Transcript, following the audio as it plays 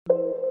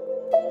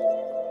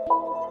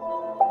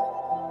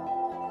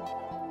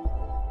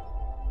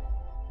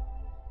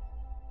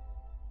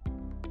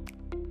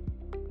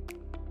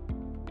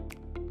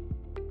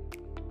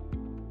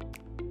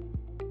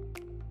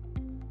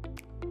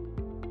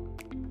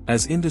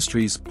As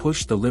industries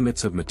push the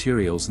limits of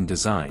materials and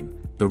design,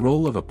 the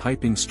role of a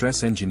piping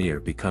stress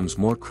engineer becomes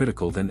more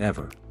critical than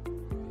ever.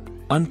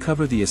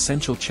 Uncover the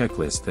essential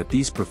checklist that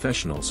these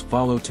professionals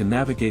follow to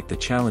navigate the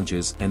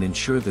challenges and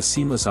ensure the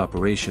seamless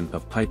operation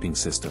of piping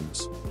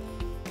systems.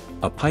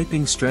 A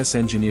piping stress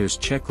engineer's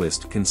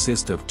checklist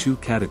consists of two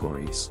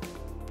categories.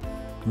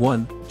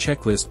 1.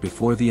 Checklist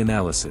before the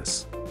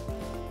analysis.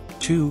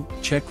 2.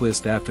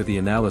 Checklist after the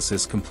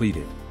analysis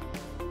completed.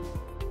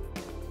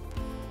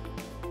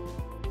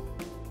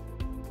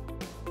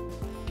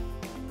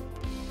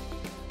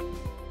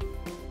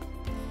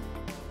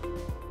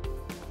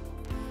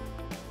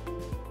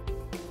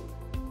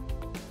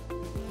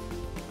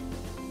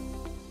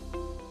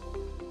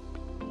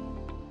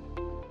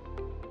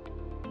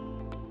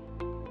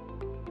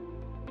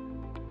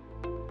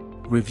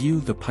 Review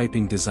the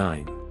piping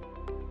design.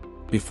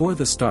 Before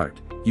the start,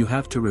 you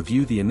have to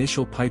review the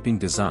initial piping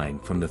design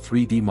from the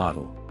 3D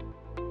model.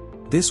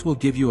 This will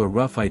give you a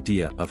rough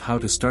idea of how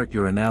to start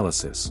your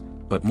analysis,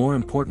 but more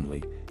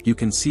importantly, you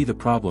can see the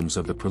problems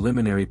of the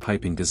preliminary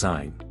piping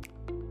design.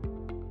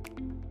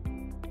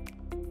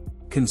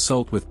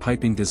 Consult with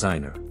piping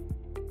designer.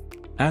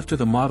 After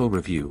the model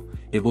review,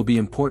 it will be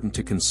important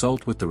to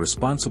consult with the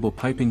responsible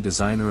piping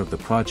designer of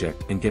the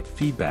project and get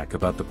feedback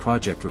about the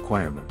project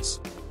requirements.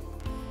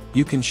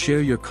 You can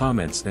share your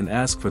comments and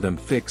ask for them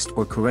fixed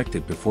or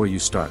corrected before you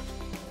start.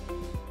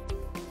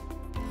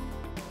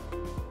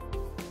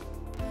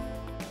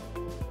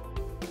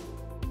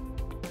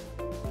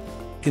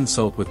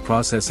 Consult with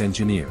process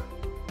engineer.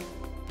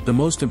 The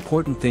most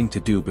important thing to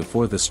do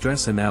before the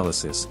stress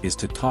analysis is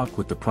to talk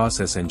with the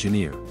process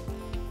engineer.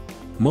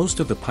 Most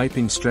of the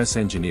piping stress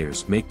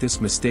engineers make this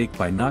mistake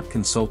by not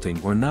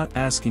consulting or not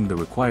asking the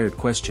required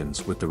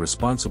questions with the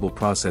responsible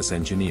process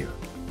engineer.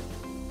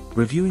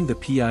 Reviewing the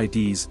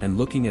PIDs and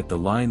looking at the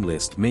line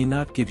list may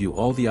not give you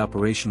all the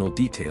operational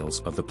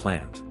details of the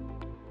plant.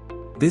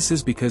 This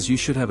is because you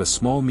should have a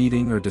small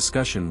meeting or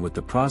discussion with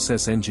the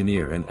process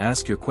engineer and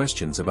ask your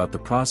questions about the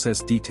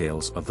process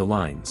details of the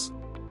lines.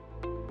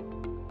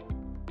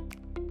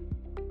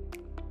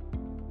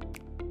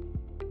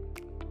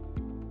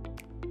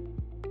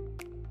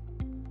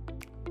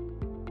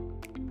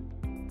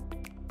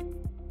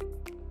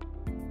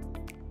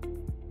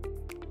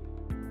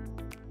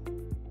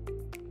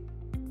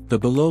 The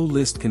below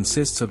list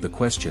consists of the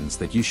questions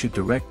that you should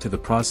direct to the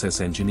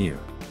process engineer.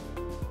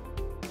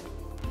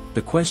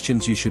 The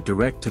questions you should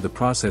direct to the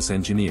process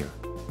engineer.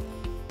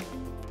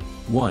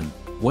 1.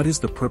 What is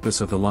the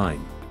purpose of the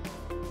line?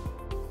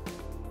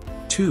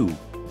 2.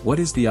 What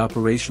is the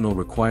operational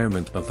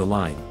requirement of the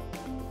line?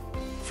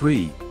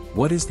 3.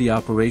 What is the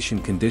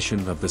operation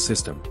condition of the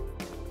system?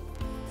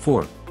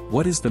 4.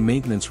 What is the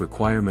maintenance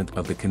requirement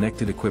of the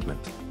connected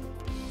equipment?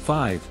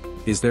 5.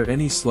 Is there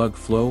any slug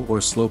flow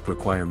or slope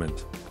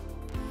requirement?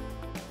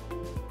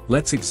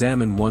 Let's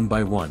examine one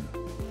by one.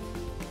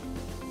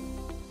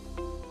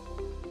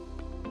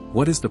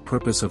 What is the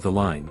purpose of the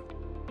line?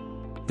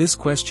 This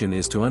question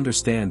is to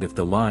understand if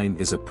the line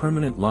is a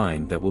permanent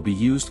line that will be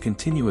used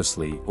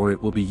continuously, or it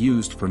will be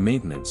used for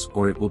maintenance,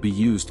 or it will be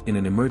used in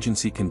an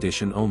emergency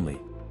condition only.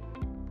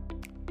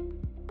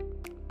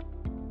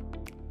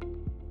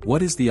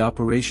 What is the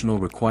operational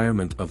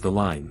requirement of the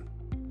line?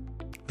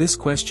 This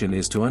question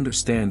is to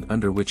understand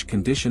under which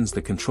conditions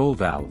the control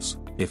valves,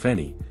 if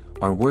any,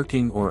 are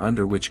working, or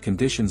under which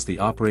conditions the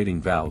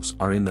operating valves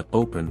are in the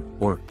open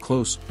or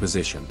close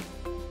position.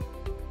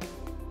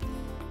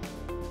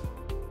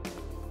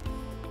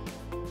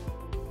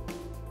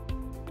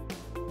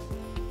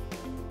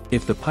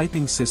 If the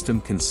piping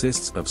system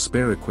consists of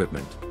spare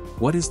equipment,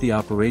 what is the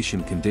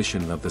operation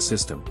condition of the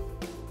system?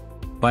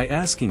 By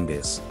asking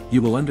this,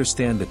 you will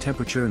understand the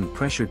temperature and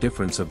pressure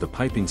difference of the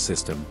piping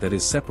system that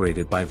is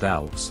separated by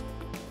valves.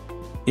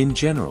 In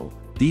general,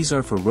 these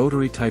are for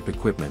rotary-type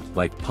equipment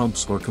like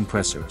pumps or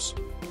compressors.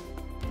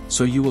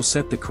 So you will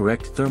set the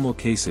correct thermal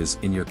cases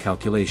in your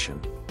calculation.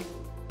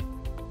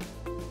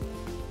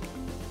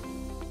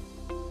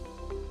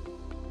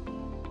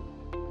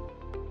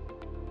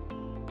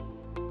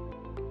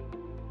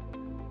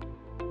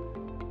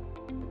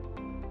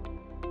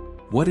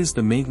 What is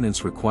the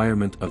maintenance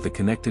requirement of the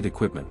connected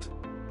equipment?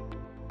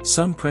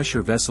 Some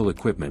pressure vessel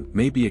equipment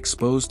may be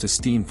exposed to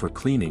steam for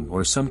cleaning,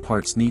 or some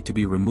parts need to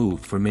be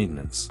removed for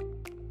maintenance.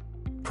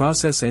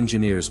 Process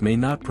engineers may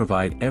not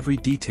provide every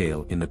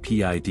detail in the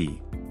PID.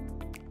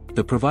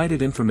 The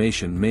provided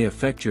information may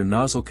affect your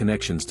nozzle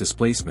connection's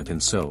displacement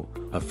and so,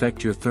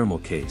 affect your thermal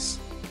case.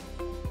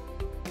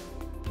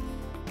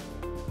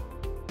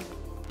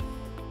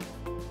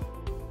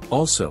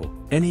 Also,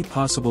 any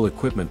possible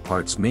equipment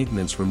parts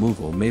maintenance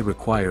removal may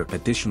require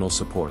additional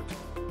support.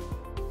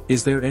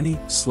 Is there any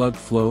slug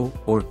flow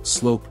or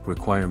slope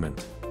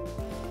requirement?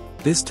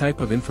 This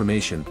type of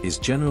information is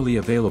generally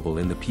available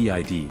in the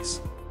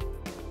PIDs.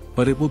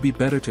 But it will be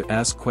better to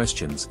ask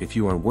questions if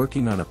you are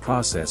working on a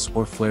process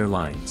or flare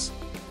lines.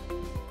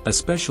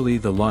 Especially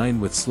the line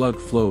with slug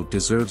flow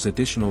deserves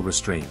additional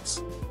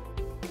restraints.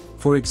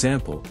 For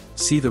example,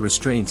 see the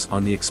restraints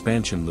on the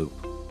expansion loop.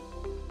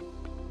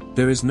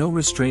 There is no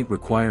restraint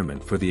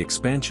requirement for the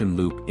expansion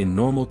loop in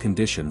normal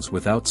conditions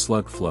without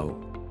slug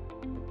flow.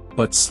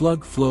 But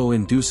slug flow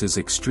induces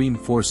extreme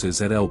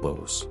forces at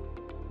elbows.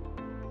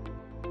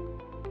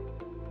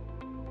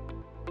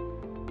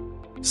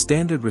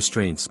 Standard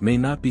restraints may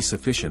not be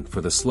sufficient for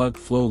the slug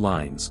flow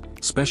lines,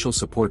 special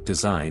support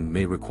design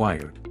may be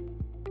required.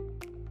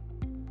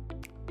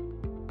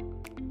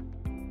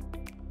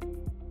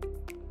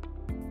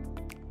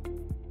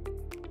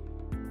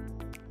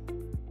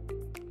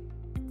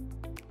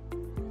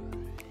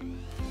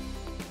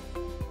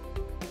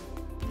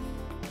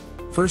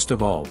 First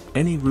of all,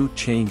 any route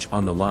change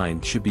on the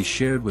line should be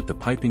shared with the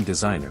piping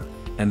designer,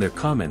 and their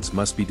comments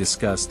must be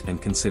discussed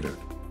and considered.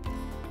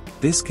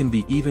 This can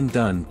be even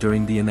done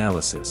during the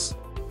analysis.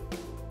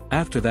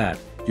 After that,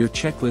 your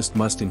checklist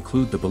must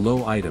include the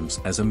below items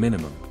as a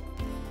minimum.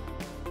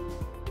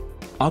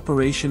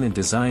 Operation and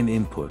design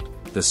input.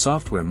 The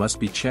software must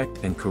be checked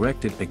and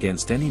corrected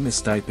against any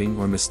mistyping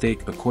or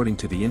mistake according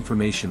to the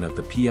information of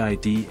the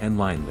PID and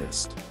line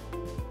list.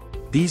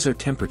 These are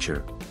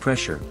temperature,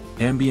 pressure,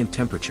 ambient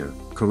temperature,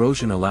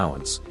 corrosion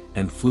allowance,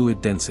 and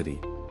fluid density.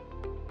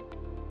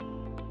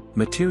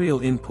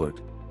 Material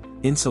input,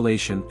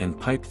 insulation and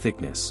pipe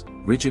thickness,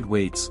 rigid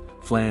weights,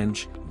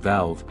 flange,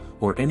 valve,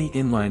 or any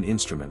inline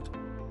instrument.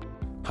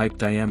 Pipe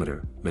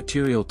diameter,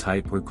 material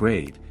type or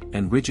grade,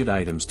 and rigid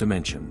items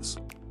dimensions.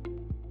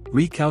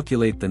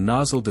 Recalculate the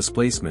nozzle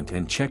displacement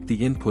and check the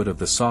input of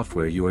the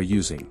software you are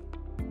using.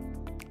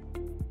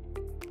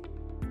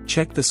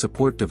 Check the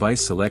support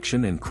device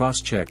selection and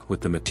cross-check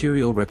with the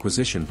material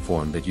requisition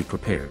form that you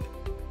prepared.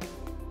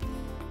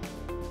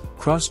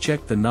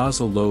 Cross-check the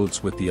nozzle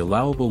loads with the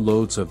allowable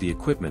loads of the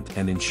equipment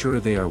and ensure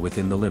they are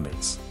within the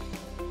limits.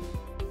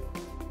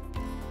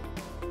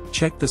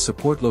 Check the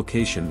support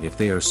location if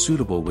they are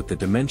suitable with the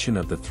dimension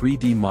of the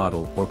 3D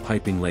model or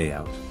piping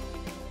layout.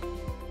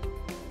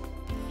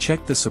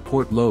 Check the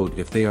support load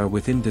if they are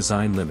within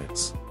design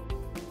limits.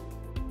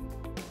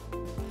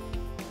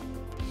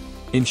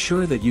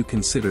 Ensure that you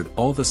considered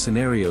all the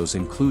scenarios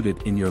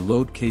included in your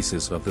load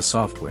cases of the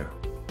software.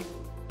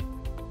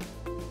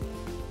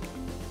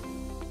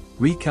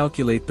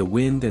 Recalculate the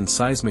wind and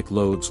seismic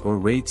loads or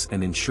rates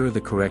and ensure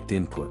the correct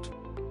input.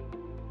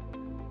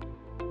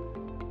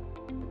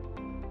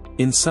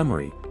 In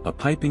summary, a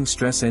piping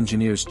stress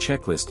engineer's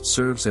checklist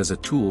serves as a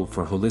tool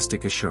for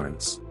holistic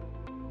assurance.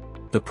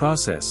 The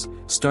process,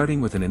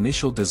 starting with an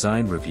initial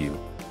design review,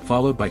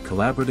 followed by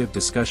collaborative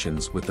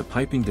discussions with the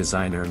piping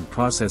designer and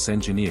process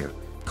engineer,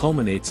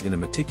 culminates in a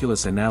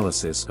meticulous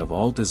analysis of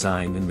all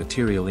design and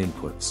material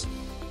inputs.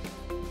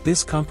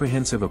 This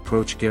comprehensive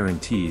approach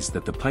guarantees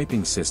that the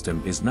piping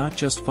system is not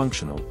just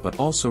functional but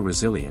also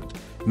resilient,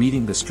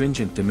 meeting the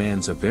stringent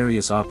demands of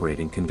various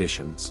operating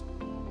conditions.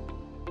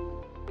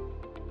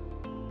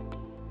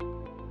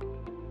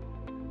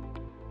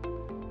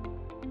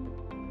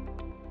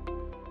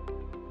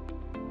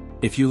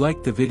 If you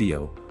liked the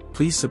video,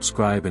 please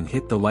subscribe and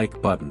hit the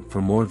like button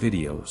for more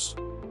videos.